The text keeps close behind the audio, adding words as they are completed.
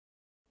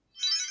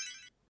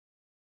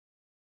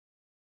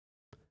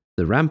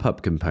The ramp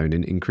up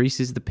component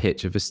increases the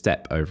pitch of a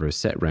step over a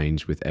set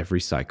range with every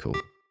cycle.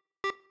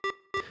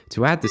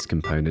 To add this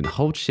component,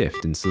 hold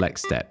Shift and select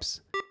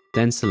Steps,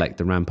 then select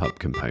the ramp up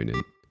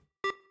component.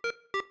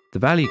 The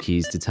value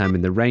keys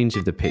determine the range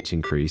of the pitch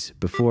increase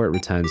before it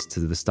returns to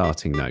the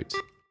starting note.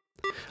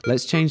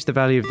 Let's change the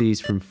value of these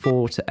from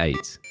 4 to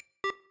 8.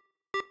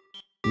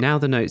 Now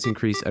the notes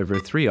increase over a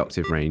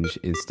 3-octave range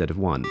instead of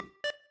 1.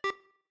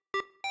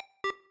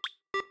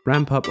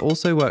 Ramp up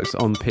also works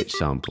on pitch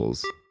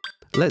samples.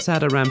 Let's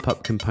add a ramp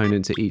up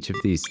component to each of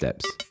these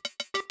steps.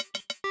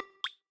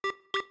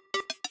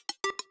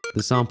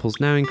 The samples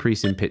now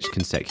increase in pitch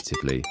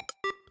consecutively.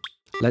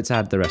 Let's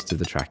add the rest of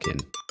the track in.